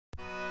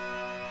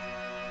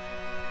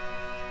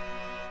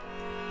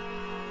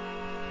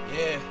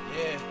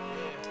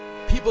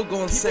People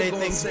gonna say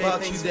things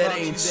about you that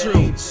ain't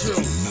true.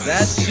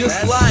 That's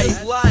just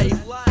life.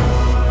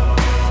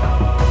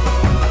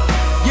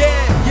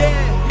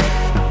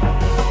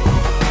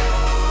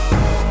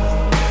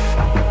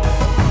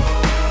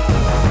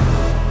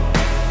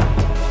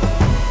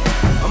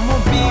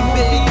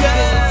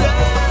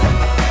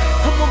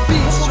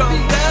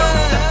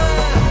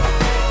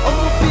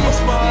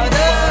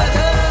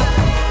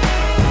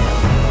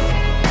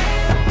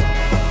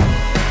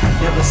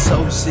 Never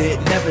sold shit,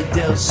 never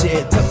dealt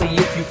shit. Tell me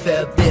if you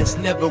felt this.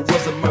 Never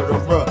was a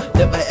murderer,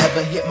 never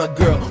ever hit my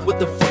girl. What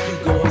the fuck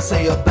you gonna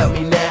say about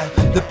me now?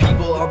 The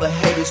people, all the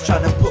haters try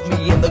to put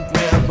me in the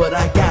ground, but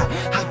I got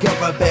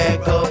my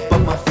back up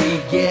on my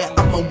feet. Yeah,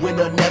 I'm a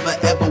winner, never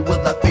ever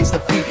will I face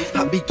defeat.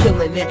 I be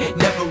killing it,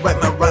 never write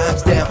my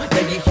rhymes down. Now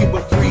you hear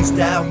a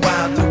freestyle,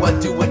 why do I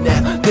do it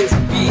now? This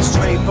beat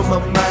straight from my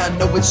mind,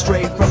 know it's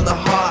straight from the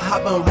heart.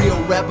 I'm a real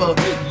rapper,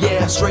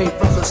 yeah, straight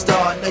from the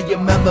start. Now you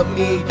remember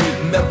me,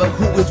 remember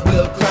who is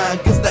Will Klein,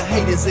 cause the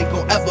haters ain't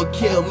gon' ever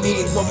kill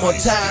me one more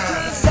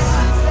time.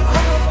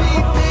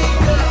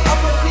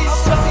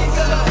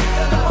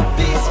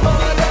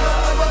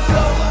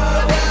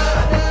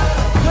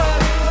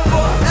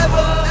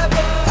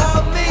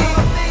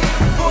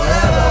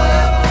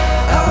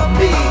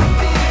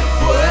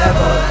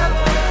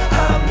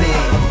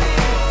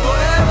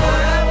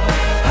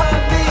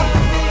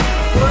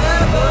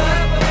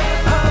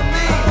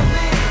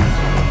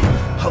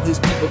 These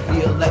people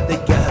feel like they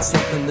got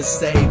something to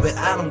say, but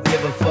I don't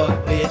give a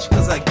fuck, bitch,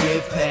 cause I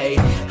get paid.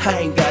 I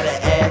ain't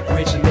gotta act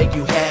rich and make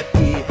you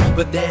happy,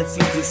 but that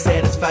seems to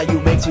satisfy you,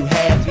 makes you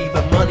happy.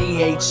 But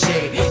money ain't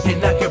shit,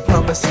 and I can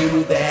promise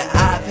you that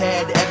I've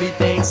had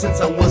everything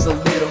since I was a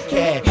little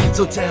cat.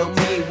 So tell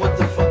me, what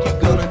the fuck you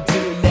gonna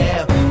do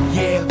now?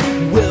 Yeah,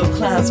 Will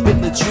Klein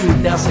spit the truth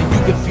now, so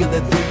you can feel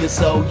it through your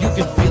soul, you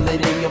can feel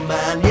it in your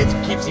mind. It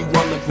keeps you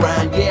on the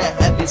grind, yeah,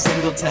 every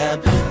single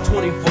time.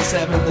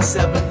 24/7 to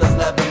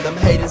 7-11. Them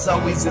haters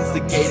always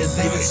instigators,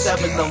 they just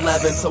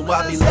 7-11. So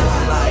I be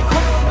living like,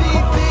 I'ma be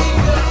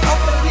bigger,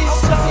 I'ma be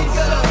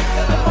stronger.